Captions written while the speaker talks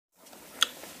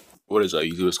What is up,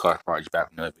 YouTube? It's Clark Project back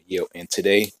with another video, and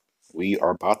today we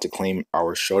are about to claim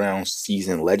our Showdown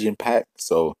Season Legend Pack.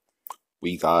 So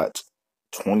we got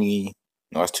 20,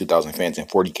 no, that's 2,000 fans and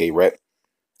 40k rep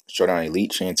Showdown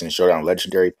Elite Chance and Showdown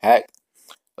Legendary Pack.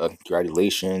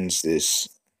 Congratulations!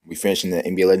 We finished in the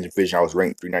NBA Legend Division. I was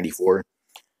ranked 394.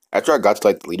 After I got to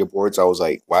like the leaderboards, I was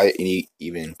like, why any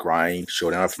even grind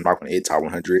Showdown if I'm not gonna hit top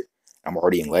 100? I'm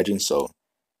already in Legend, so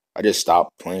I just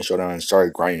stopped playing Showdown and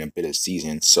started grinding a bit of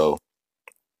season. So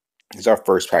it's our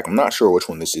first pack. I'm not sure which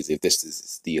one this is. If this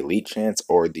is the Elite Chance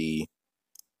or the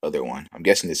other one. I'm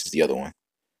guessing this is the other one.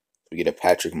 We get a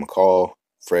Patrick McCall,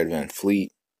 Fred VanVleet.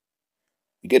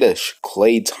 We get a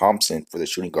Klay Thompson for the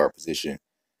shooting guard position.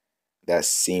 That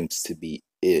seems to be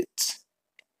it.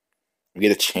 We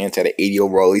get a chance at an 80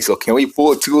 overall elite. So can we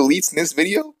pull two elites in this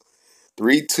video?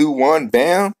 3, 2, 1,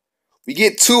 bam. We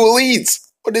get two elites.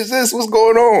 What is this? What's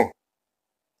going on?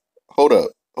 Hold up.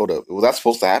 Was that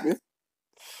supposed to happen?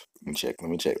 Let me check. Let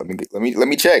me check.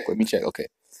 Okay.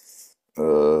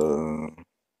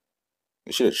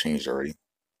 It should have changed already.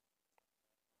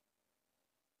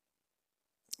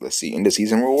 Let's see. End of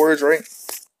season rewards, right?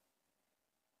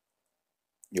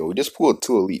 Yo, we just pulled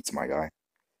two elites, my guy.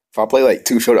 If I play like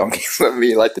two showdown games, let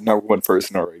me like the #1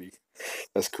 person already.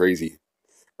 That's crazy.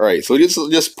 All right, so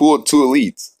just pulled two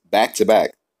elites back to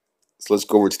back. So let's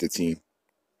go over to the team.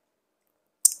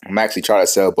 I'm actually trying to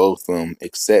sell both of them,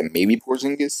 except maybe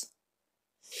Porzingis.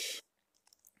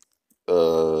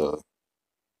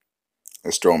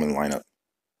 Let's throw him in the lineup.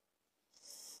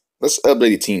 Let's update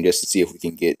the team just to see if we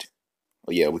can get.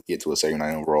 Oh yeah, we can get to a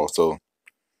 79 overall. So I'm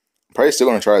probably still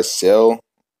gonna try to sell.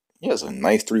 He has a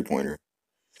nice 3-pointer.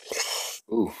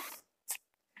 Ooh.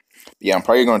 Yeah, I'm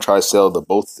probably gonna try to sell the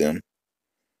both of them.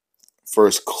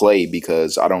 First Klay,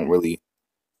 because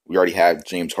we already have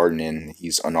James Harden and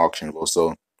he's unauctionable.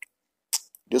 So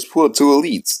just pull two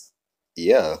elites.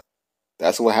 Yeah,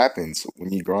 that's what happens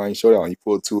when you grind Showdown. You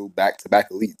pull two back-to-back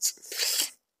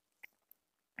elites.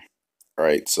 All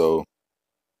right, so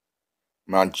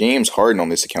now James Harden on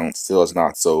this account still is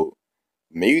not. So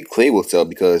maybe Klay will sell,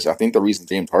 because I think the reason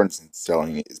James Harden's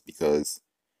selling it is because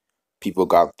people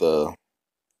got the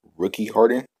rookie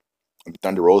Harden, the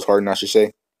Thunder Rose Harden, I should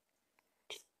say.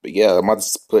 But yeah, I might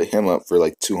just put him up for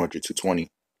like 200, 220.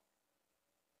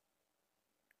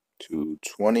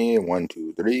 220, 1,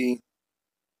 2, 3.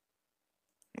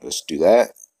 Let's do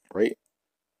that, right?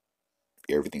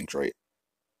 Yeah, everything's right.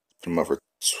 Put him up for,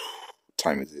 what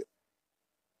time is it?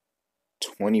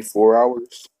 24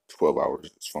 hours? 12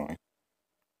 hours, it's fine.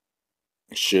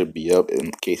 It should be up in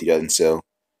case he doesn't sell.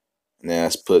 And then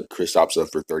let's put Kristaps up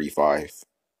for 35.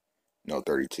 No,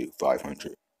 32,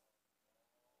 500.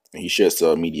 And he should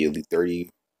sell immediately 30.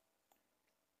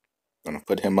 Gonna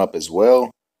put him up as well.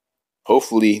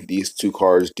 Hopefully these two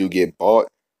cards do get bought.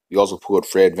 We also pulled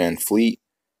Fred VanVleet.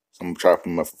 So I'm gonna try to put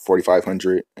him up for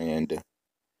 4,500 and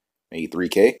maybe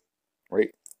 3K,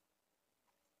 right?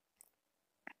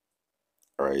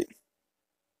 Alright.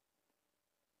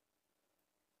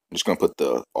 I'm just gonna put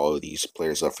all of these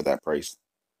players up for that price.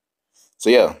 So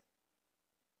yeah.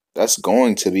 That's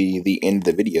going to be the end of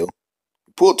the video.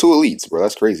 We pulled two elites, bro.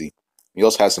 That's crazy. We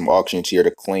also have some auctions here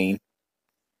to claim.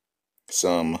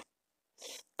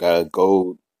 Got a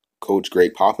gold Coach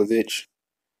Greg Popovich.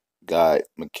 Got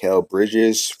Mikal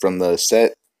Bridges from the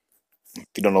set. If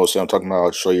you don't know what set I'm talking about,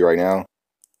 I'll show you right now.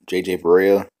 JJ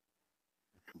Barea,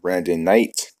 Brandon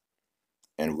Knight,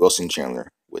 and Wilson Chandler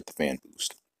with the fan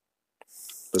boost.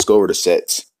 Let's go over the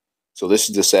sets. So this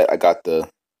is the set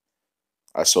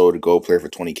I sold a gold player for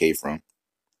 20K from.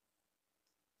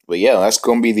 But yeah, that's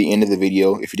going to be the end of the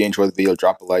video. If you did enjoy the video,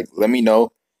 drop a like. Let me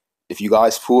know if you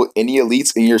guys pull any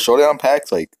elites in your Showdown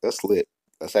packs. Like, that's lit.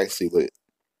 That's actually lit.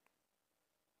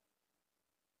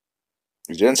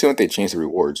 It doesn't seem like they changed the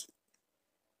rewards.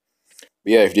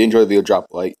 But yeah, if you did enjoy the video, drop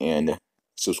a like and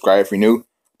subscribe if you're new.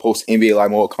 Post NBA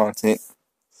Live Mobile content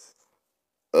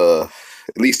at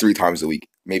least 3 times a week,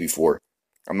 maybe 4.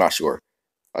 I'm not sure.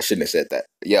 I shouldn't have said that.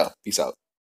 But yeah, peace out.